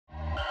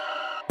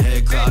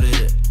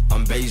clouded.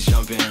 I'm base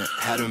jumping,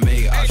 had to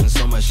make options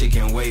so much she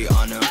can't wait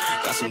on them.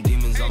 Got some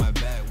demons on my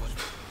back.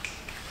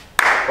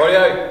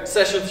 Rightio,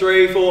 session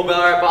 3 for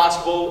Ballarat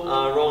basketball,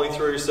 rolling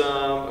through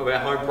some of our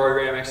home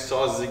program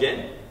exercises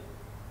again.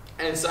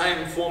 And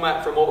same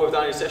format from what we've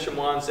done in session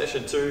 1,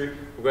 session 2.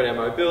 We've got our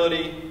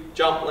mobility,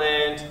 jump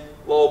land,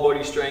 lower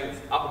body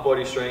strength, upper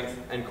body strength,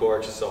 and core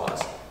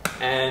exercise.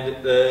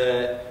 And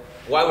the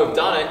way we've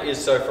done it is,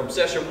 so from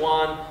session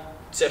 1,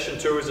 session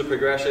 2 is a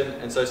progression,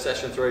 and so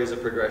session 3 is a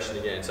progression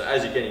again. So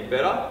as you're getting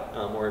better,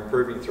 we're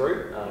improving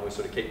through, we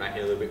sort of keep making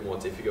it a little bit more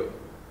difficult.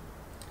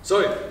 So,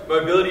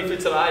 mobility for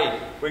today,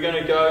 we're going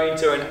to go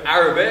into an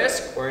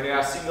arabesque, or into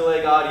our single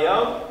leg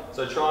RDL.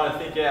 So trying to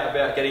think out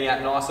about getting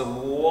out nice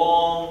and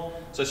long.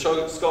 So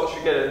Scott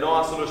should get a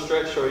nice little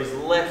stretch for his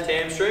left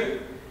hamstring.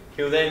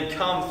 He'll then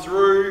come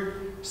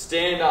through,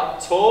 stand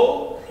up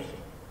tall,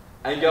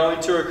 and go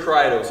into a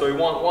cradle. So we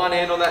want one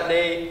hand on that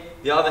knee,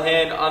 the other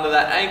hand under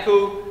that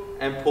ankle,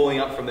 and pulling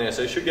up from there.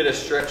 So you should get a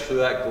stretch through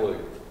that glute.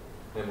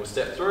 Then we'll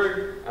step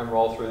through and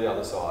roll through the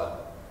other side.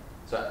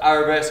 So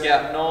arabesque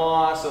out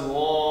nice and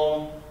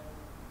long.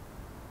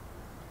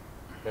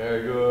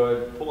 Very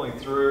good. Pulling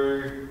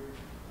through,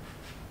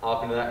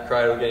 up into that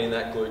cradle, getting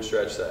that glute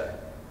stretch there.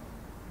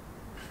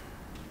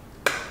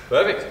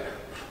 Perfect.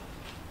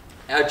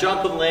 Our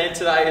jump and land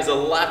today is a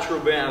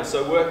lateral bounce.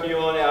 So working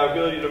on our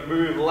ability to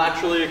move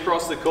laterally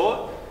across the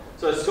court.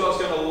 So Scott's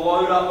going to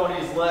load up on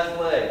his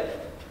left leg.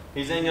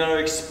 He's then going to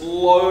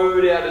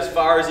explode out as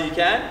far as he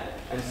can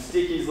and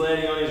stick his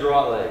landing on his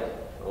right leg.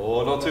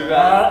 Oh, not too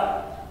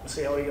bad. Let's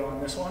see how we go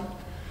on this one.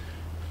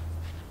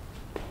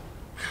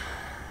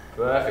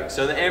 Perfect.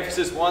 So the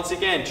emphasis, once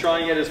again,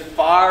 trying to get as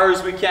far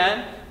as we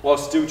can while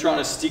still trying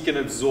to stick and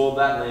absorb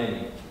that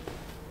landing.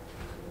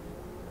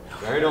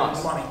 Very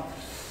nice. Money.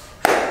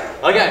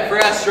 Okay,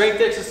 for our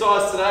strength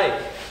exercise today,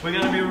 we're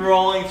going to be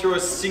rolling through a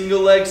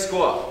single leg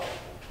squat.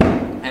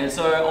 And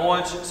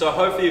so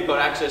hopefully you've got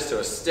access to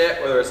a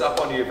step, whether it's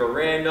up onto your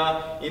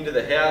veranda, into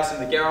the house, in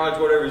the garage,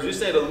 whatever. You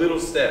just need a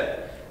little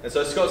step. And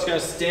so Scott's going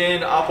to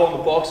stand up on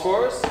the box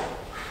for us.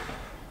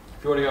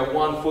 If you want to go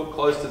 1 foot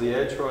close to the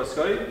edge for us,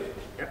 Scotty.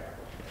 Yep.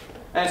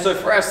 And so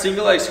for our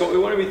single leg squat, we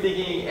want to be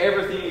thinking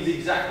everything is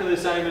exactly the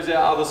same as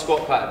our other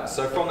squat patterns.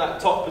 So from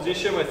that top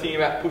position, we're thinking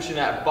about pushing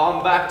that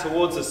bum back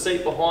towards the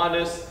seat behind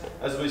us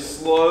as we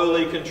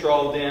slowly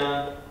control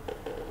down.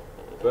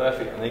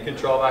 Perfect. And then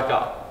control back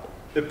up.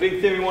 The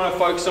big thing we want to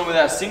focus on with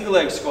our single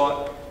leg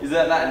squat is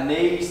that that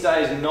knee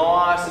stays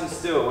nice and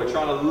still. We're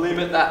trying to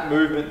limit that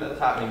movement that's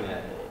happening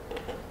there.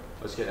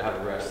 Let's get to have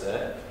a rest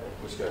there.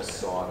 We'll just go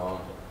side on.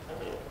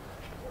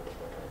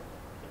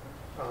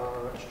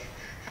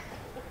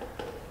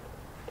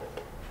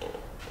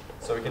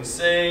 So we can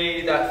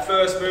see that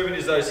first movement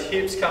is those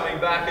hips coming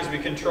back as we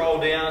control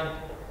down.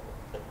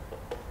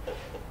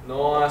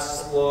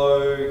 Nice,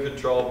 slow,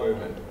 controlled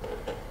movement.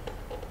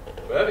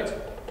 Perfect.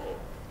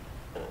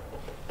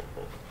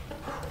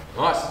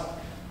 Nice.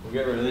 We'll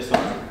get rid of this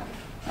one.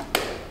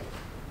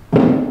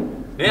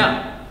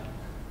 Now,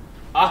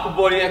 upper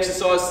body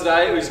exercise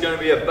today is going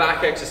to be a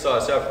back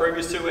exercise. So our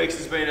previous 2 weeks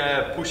has been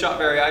a push-up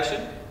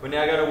variation. We're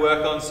now going to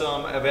work on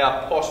some of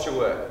our posture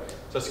work.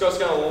 So Scott's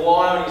going to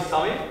lie on his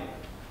tummy.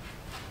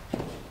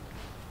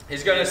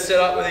 He's going to set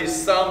up with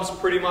his thumbs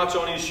pretty much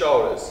on his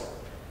shoulders.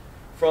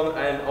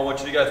 And I want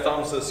you to go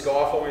thumbs to the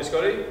sky for me,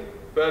 Scotty.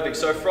 Perfect.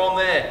 So from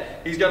there,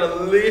 he's going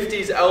to lift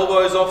his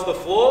elbows off the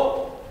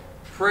floor,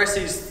 press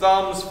his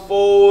thumbs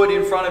forward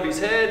in front of his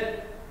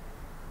head,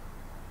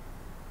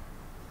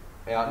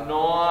 out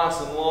nice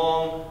and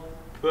long,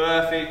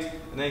 perfect,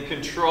 and then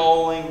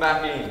controlling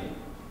back in.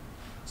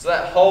 So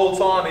that whole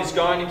time he's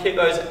going to keep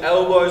those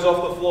elbows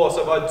off the floor.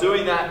 So by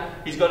doing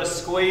that, he's got to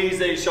squeeze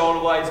these shoulder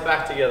blades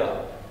back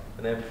together.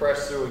 And then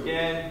press through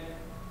again.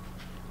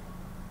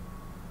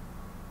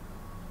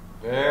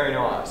 Very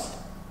nice.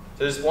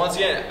 So just once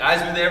again,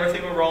 as with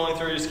everything we're rolling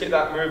through, just keep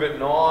that movement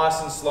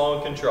nice and slow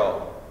and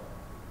controlled.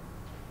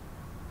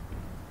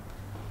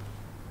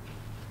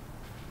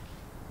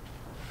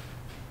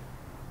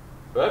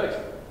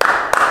 Perfect.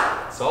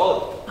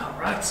 Solid. All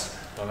right.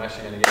 I'm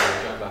actually going to get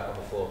him to jump back on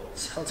the floor.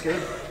 Sounds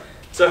good.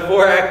 So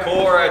for our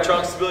core, our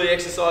trunk stability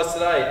exercise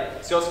today,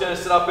 Scott's going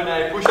to sit up in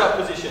a push-up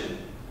position.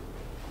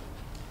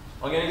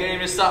 I'm going to get him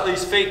to start with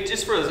his feet,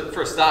 just for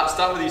a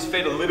start with his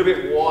feet a little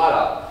bit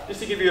wider, just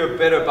to give you a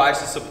better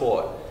base of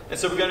support. And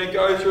so we're going to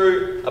go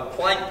through a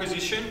plank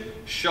position,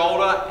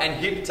 shoulder and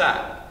hip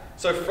tap.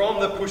 So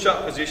from the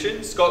push-up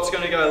position, Scott's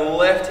going to go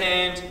left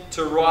hand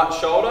to right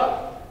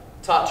shoulder,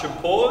 touch and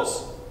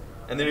pause,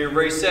 and then he'll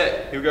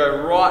reset. He'll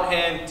go right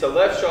hand to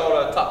left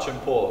shoulder, touch and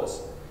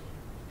pause.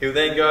 He'll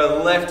then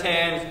go left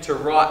hand to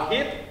right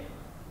hip,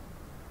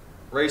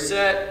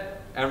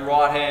 reset, and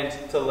right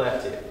hand to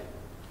left hip.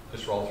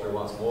 Just roll through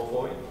once more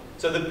for me.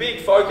 So the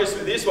big focus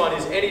with this one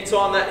is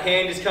anytime that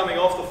hand is coming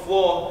off the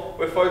floor,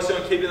 we're focusing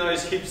on keeping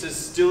those hips as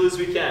still as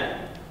we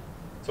can.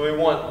 So we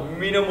want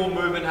minimal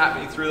movement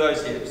happening through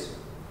those hips.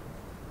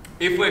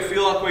 If we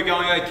feel like we're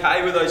going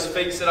okay with those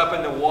feet set up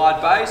in the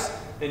wide base,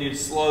 then you'd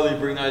slowly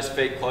bring those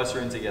feet closer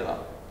in together.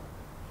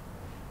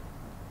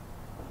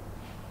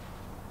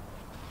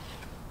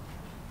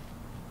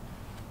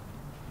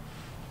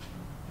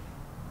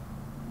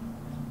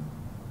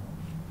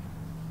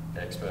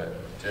 Expert.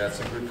 Dude, that's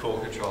some good core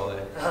control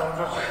there. I don't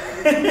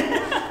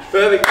know.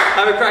 Perfect.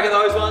 Have a crack at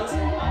those ones.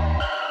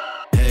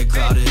 Head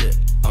clouded,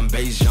 I'm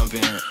base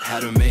jumping.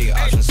 Had to make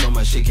options so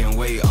much she can't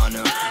wait on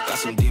her. Got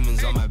some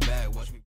demons on my back.